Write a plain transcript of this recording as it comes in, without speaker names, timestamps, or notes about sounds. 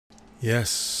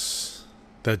Yes,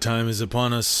 that time is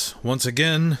upon us once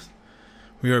again.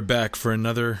 We are back for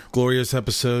another glorious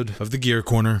episode of the Gear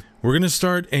Corner. We're going to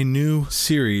start a new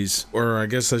series, or I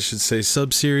guess I should say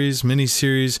sub-series,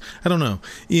 mini-series. I don't know.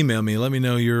 Email me. Let me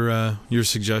know your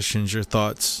suggestions, your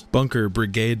thoughts.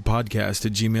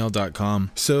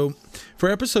 bunkerbrigadepodcast@gmail.com. So,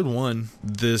 for episode 1,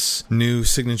 this new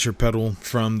signature pedal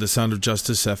from the Sound of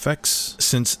Justice FX,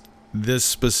 since this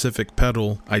specific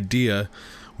pedal idea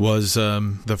was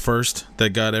the first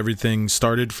that got everything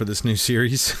started for this new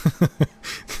series.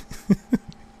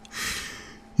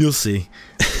 You'll see.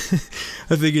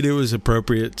 I figured it was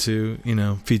appropriate to,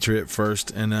 feature it first,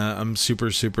 and I'm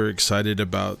super, super excited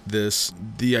about this.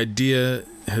 The idea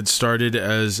had started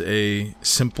as a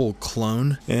simple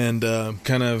clone and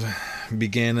kind of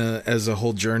began as a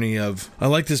whole journey of, I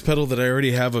like this pedal that I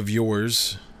already have of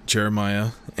yours,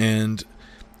 Jeremiah, and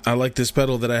I like this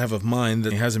pedal that I have of mine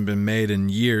that hasn't been made in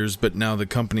years, but now the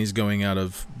company's going out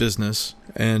of business.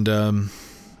 And,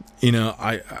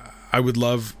 I would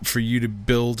love for you to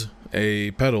build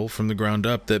a pedal from the ground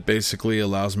up that basically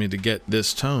allows me to get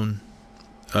this tone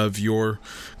of your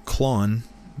Klon,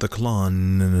 the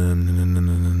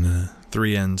Klon,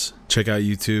 3 N's. Check out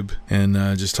YouTube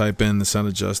and just type in the Sound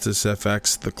of Justice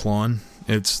FX, the Klon.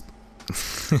 It's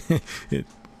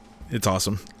it's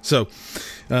awesome. So,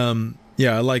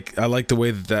 yeah, I like the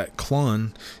way that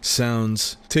Klon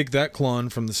sounds. Take that Klon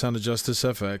from the Sound of Justice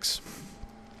FX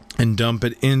and dump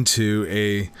it into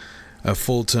a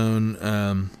full tone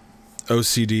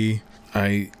OCD.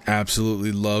 I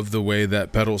absolutely love the way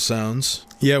that pedal sounds.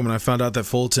 Yeah, when I found out that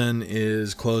Fulton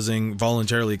is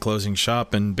voluntarily closing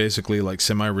shop and basically like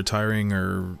semi-retiring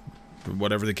or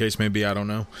whatever the case may be, I don't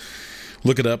know.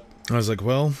 Look it up. I was like,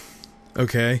 well,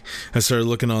 okay. I started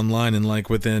looking online, and like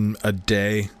within a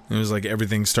day, it was like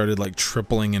everything started like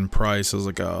tripling in price. I was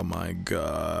like, oh my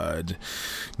God,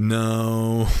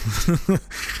 no.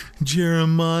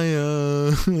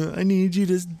 Jeremiah, I need you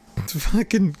to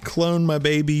fucking clone my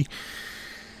baby.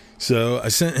 So I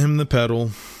sent him the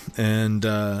pedal, and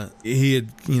he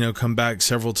had, come back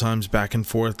several times back and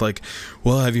forth like,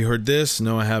 well, have you heard this?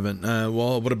 No, I haven't.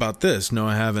 Well, what about this? No,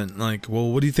 I haven't. Like,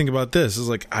 well, what do you think about this? I was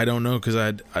like, I don't know,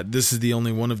 because this is the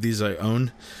only one of these I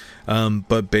own.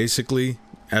 But basically,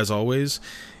 as always,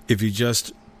 if you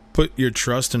just put your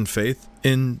trust and faith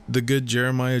in the good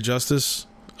Jeremiah Justice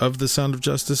of the Sound of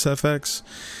Justice FX,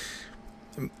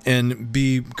 and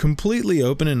be completely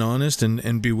open and honest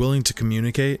and be willing to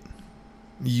communicate,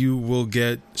 you will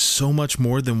get so much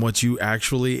more than what you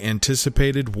actually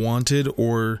anticipated, wanted,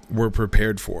 or were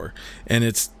prepared for. And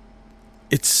it's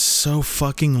so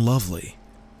fucking lovely.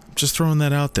 I'm just throwing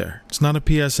that out there. It's not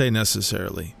a PSA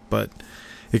necessarily, but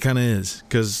it kind of is,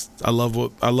 because I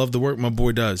love the work my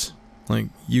boy does. Like,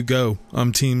 you go.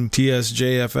 I'm team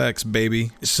TSJFX,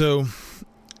 baby. So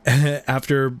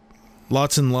after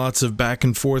lots and lots of back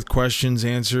and forth questions,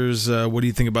 answers, what do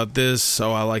you think about this?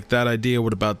 Oh, I like that idea.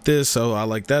 What about this? Oh, I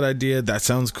like that idea. That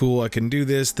sounds cool. I can do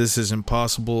this. This isn't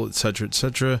possible, etc.,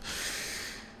 etc.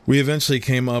 We eventually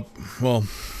came up,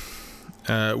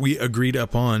 we agreed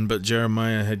upon, but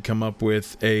Jeremiah had come up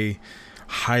with a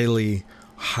highly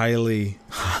versatile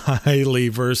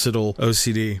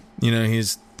OCD.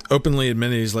 He's openly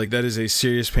admitted, he's like, that is a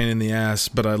serious pain in the ass,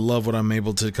 but I love what I'm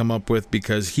able to come up with,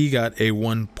 because he got a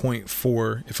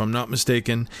 1.4, if I'm not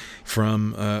mistaken,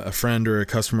 from a friend or a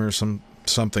customer or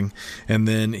something, and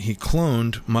then he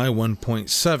cloned my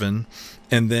 1.7,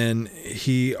 and then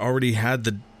he already had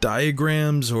the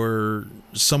diagrams, or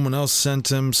someone else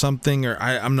sent him something, or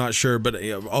I'm not sure, but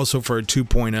also for a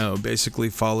 2.0, basically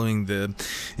following the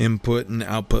input and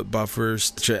output buffers.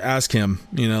 To ask him,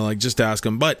 just ask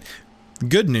him. But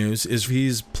good news is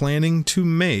he's planning to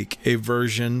make a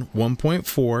version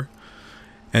 1.4,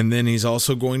 and then he's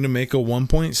also going to make a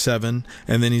 1.7,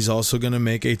 and then he's also going to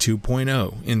make a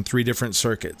 2.0 in 3 different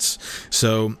circuits.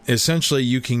 So essentially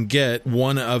you can get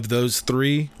one of those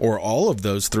 3, or all of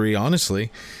those 3,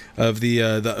 honestly, of the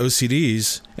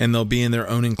OCDs, and they'll be in their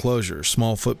own enclosure,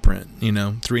 small footprint,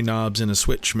 3 knobs and a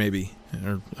switch maybe,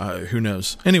 or who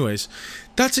knows. Anyways,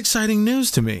 that's exciting news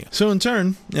to me. So in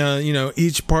turn,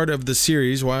 each part of the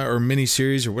series, or mini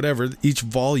series or whatever, each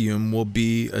volume will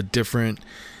be a different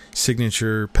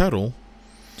signature pedal.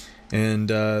 And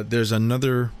there's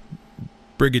another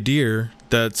brigadier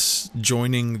that's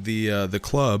joining the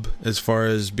club as far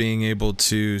as being able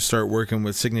to start working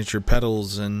with signature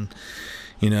pedals. And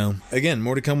again,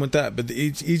 more to come with that, but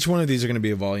each one of these are going to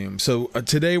be a volume. So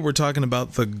today we're talking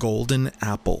about the Golden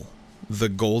Apple. The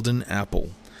Golden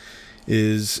Apple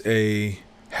is a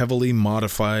heavily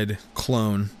modified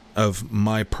clone of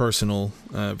my personal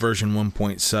version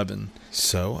 1.7.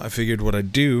 So I figured what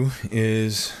I'd do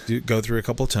is go through a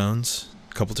couple tones,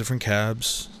 a couple different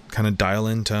cabs, kind of dial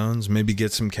in tones, maybe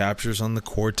get some captures on the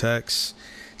Cortex,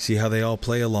 see how they all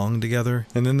play along together,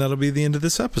 and then that'll be the end of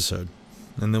this episode.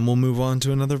 And then we'll move on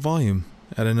to another volume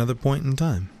at another point in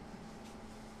time.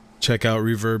 Check out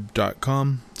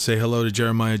reverb.com. Say hello to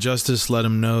Jeremiah Justice. Let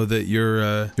him know that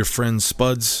your friend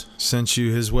Spuds sent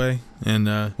you his way. And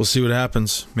we'll see what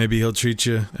happens. Maybe he'll treat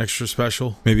you extra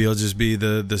special. Maybe he'll just be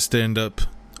the stand-up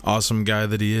awesome guy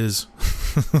that he is.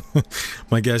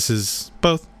 My guess is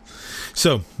both.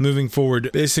 So, moving forward,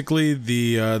 basically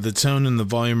the tone and the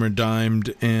volume are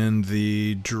dimed, and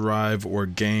the drive or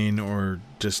gain or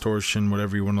distortion,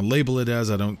 whatever you want to label it as,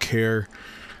 I don't care,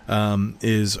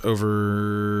 is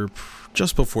over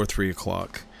just before 3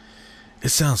 o'clock. It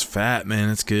sounds fat, man.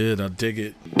 It's good. I'll dig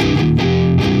it.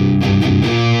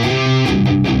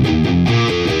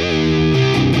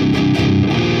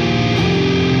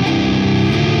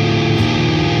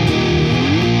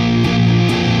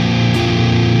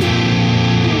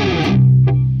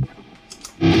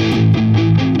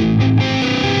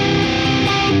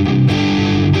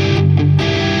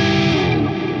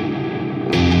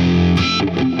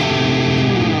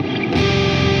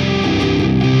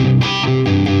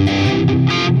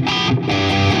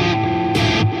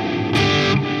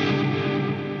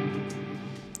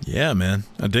 Yeah, man,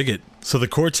 I dig it. So the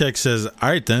Cortex says, all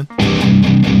right then.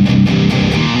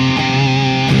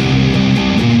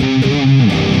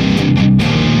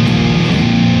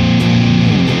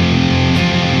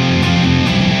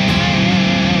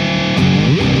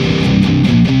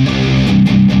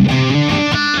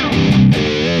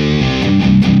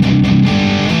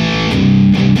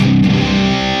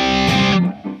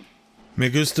 Me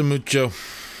gusta mucho.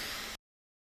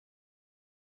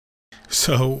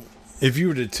 So, if you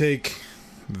were to take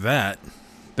that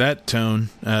tone,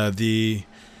 the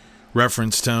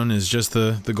reference tone is just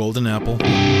the golden apple.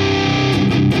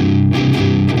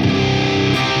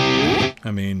 I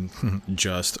mean,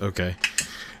 just, okay.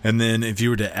 And then if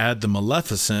you were to add the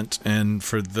Maleficent, and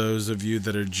for those of you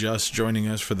that are just joining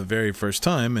us for the very first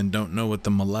time and don't know what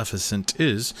the Maleficent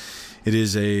is, it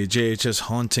is a JHS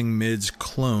Haunting Mids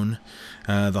clone.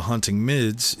 The Haunting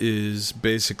Mids is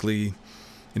basically...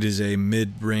 It is a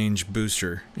mid-range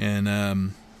booster, and I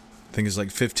think it's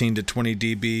like 15 to 20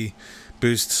 dB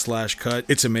boost/cut.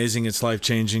 It's amazing. It's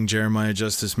life-changing. Jeremiah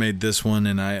Justice made this one,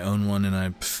 and I own one, and I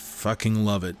fucking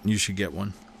love it. You should get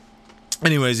one.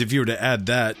 Anyways, if you were to add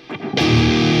that...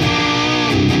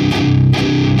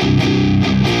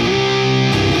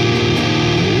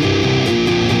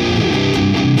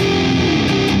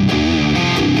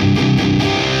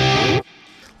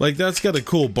 Like, that's got a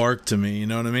cool bark to me, you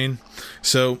know what I mean?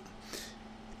 So,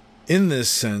 in this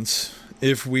sense,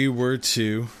 if we were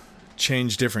to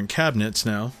change different cabinets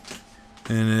now,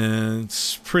 and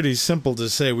it's pretty simple to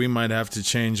say we might have to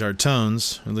change our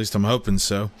tones, at least I'm hoping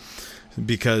so,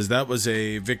 because that was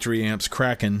a Victory Amps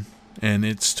Kraken, and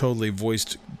it's totally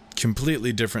voiced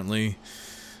completely differently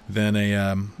than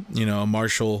a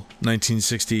Marshall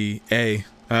 1960A.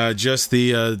 Just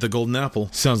the golden apple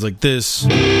sounds like this.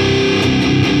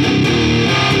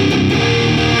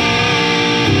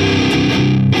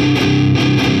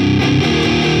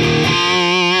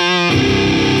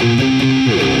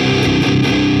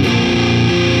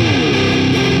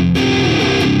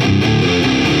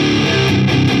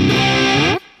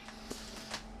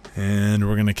 And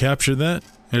we're going to capture that.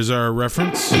 Here's our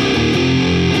reference.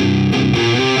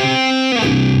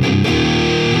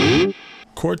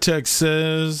 Cortex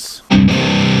says...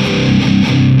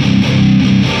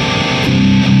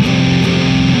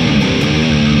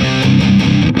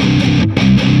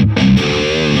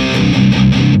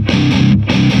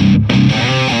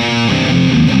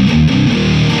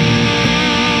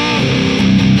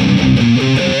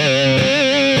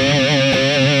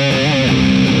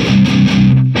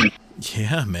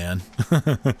 Yeah, man.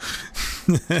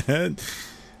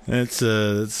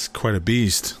 That's quite a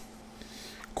beast.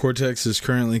 Cortex is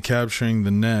currently capturing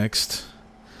the next.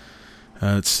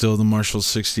 It's still the Marshall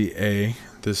 60A.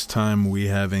 This time we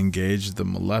have engaged the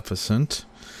Maleficent,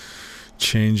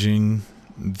 changing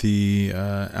the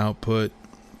output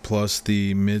plus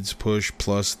the mids push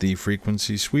plus the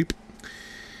frequency sweep.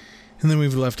 And then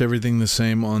we've left everything the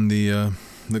same on the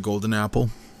golden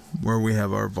apple, where we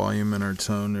have our volume and our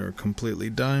tone are completely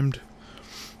dimed,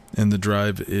 and the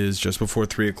drive is just before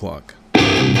 3 o'clock.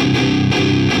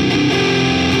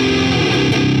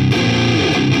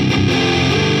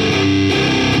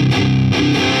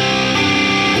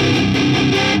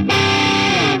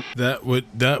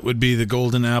 That would be the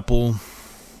golden apple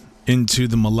into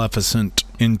the Maleficent,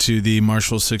 into the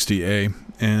Marshall 60A.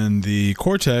 And the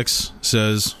Cortex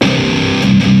says...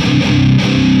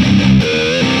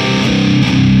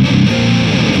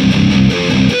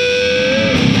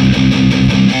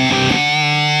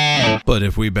 But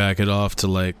if we back it off to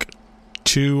like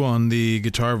 2 on the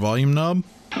guitar volume knob...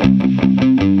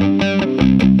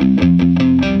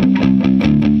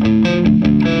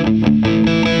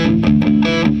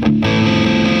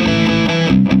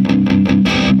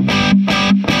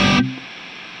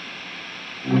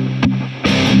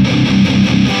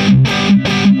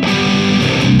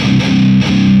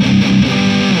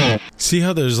 See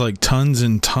how there's like tons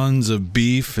and tons of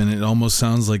beef and it almost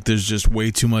sounds like there's just way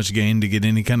too much gain to get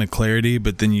any kind of clarity,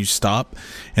 but then you stop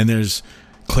and there's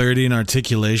clarity and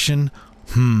articulation?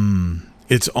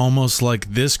 It's almost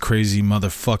like this crazy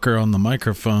motherfucker on the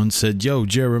microphone said, "Yo,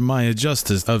 Jeremiah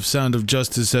Justice of Sound of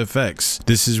Justice FX,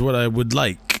 this is what I would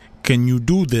like. Can you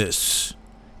do this?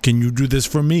 Can you do this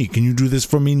for me? Can you do this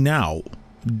for me now?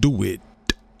 Do it."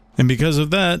 And because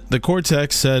of that, the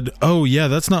Cortex said, "Oh yeah,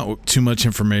 that's not too much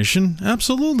information.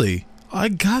 Absolutely. I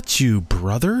got you,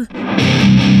 brother."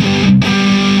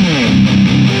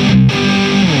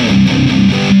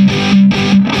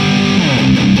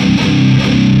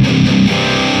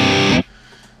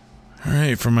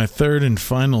 Alright, for my third and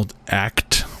final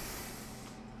act,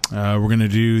 we're going to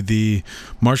do the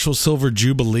Marshall Silver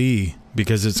Jubilee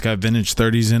because it's got vintage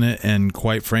 30s in it, and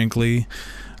quite frankly,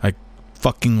 I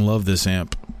fucking love this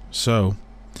amp. So,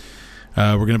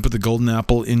 we're going to put the golden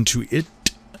apple into it.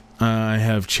 I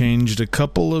have changed a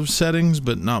couple of settings,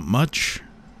 but not much.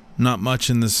 Not much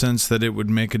in the sense that it would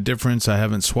make a difference. I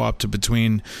haven't swapped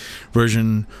between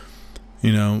version,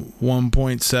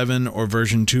 1.7 or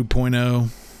version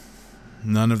 2.0.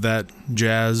 None of that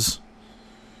jazz.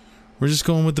 We're just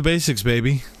going with the basics,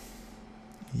 baby.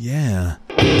 Yeah.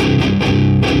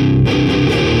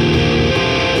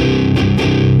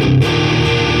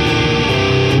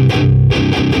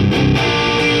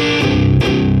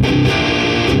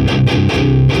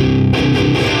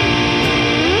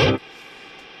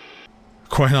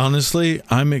 Quite honestly,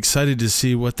 I'm excited to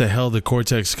see what the hell the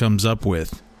Cortex comes up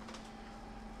with.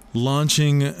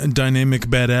 Launching dynamic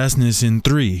badassness in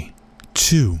 3,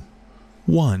 2,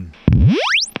 1.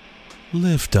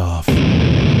 Liftoff.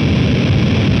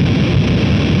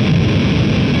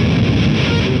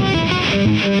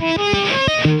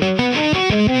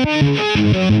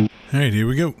 Alright, here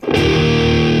we go.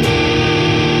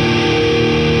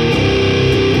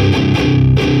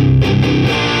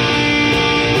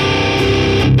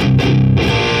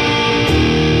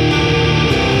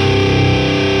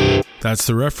 That's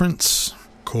the reference.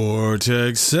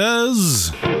 Cortex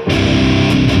says... Hell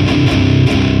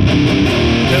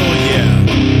yeah.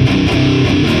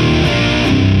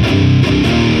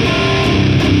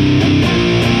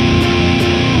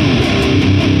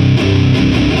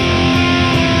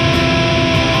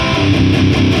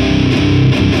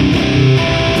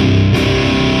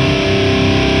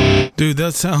 Dude,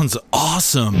 that sounds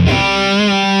awesome.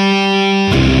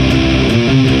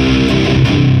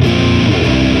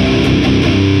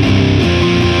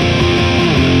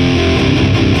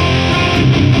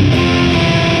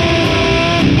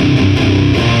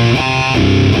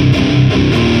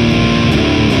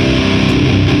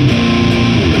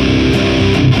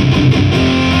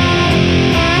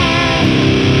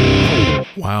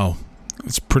 Wow,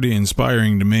 it's pretty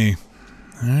inspiring to me.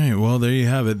 All right, well, there you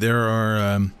have it. There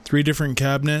are 3 different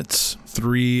cabinets,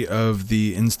 3 of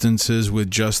the instances with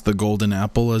just the golden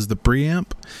apple as the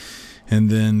preamp,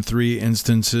 and then 3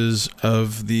 instances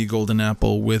of the golden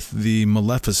apple with the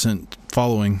Maleficent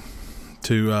following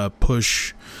to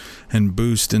push and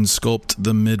boost and sculpt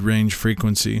the mid-range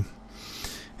frequency.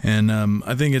 And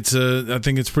I think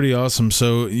it's pretty awesome.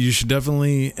 So you should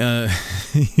definitely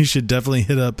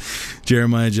hit up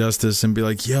Jeremiah Justice and be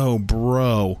like, "Yo,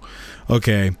 bro,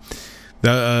 okay,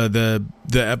 the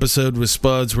episode with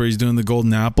Spuds where he's doing the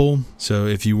golden apple. So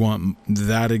if you want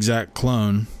that exact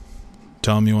clone,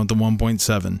 tell him you want the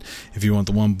 1.7. If you want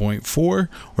the 1.4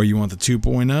 or you want the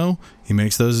 2.0, he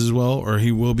makes those as well, or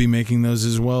he will be making those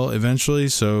as well eventually.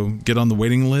 So get on the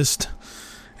waiting list.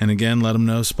 And again, let him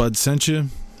know Spud sent you.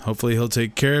 Hopefully he'll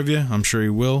take care of you. I'm sure he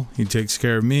will. He takes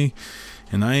care of me.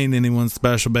 And I ain't anyone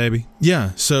special, baby.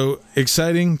 Yeah, so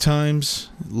exciting times.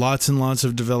 Lots and lots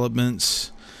of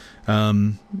developments.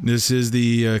 This is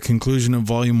the conclusion of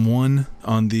Volume 1.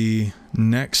 On the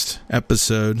next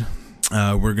episode,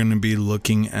 we're going to be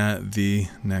looking at the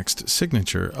next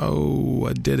signature. Oh,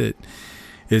 I did it.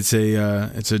 It's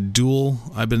a dual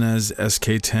Ibanez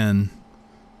SK10.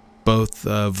 Both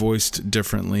voiced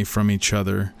differently from each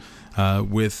other.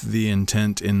 with the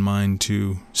intent in mind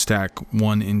to stack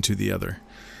one into the other.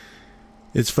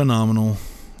 It's phenomenal.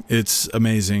 It's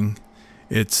amazing.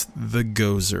 It's the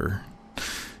Gozer.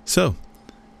 So,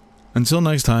 until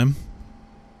next time,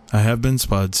 I have been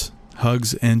Spuds.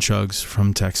 Hugs and chugs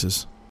from Texas.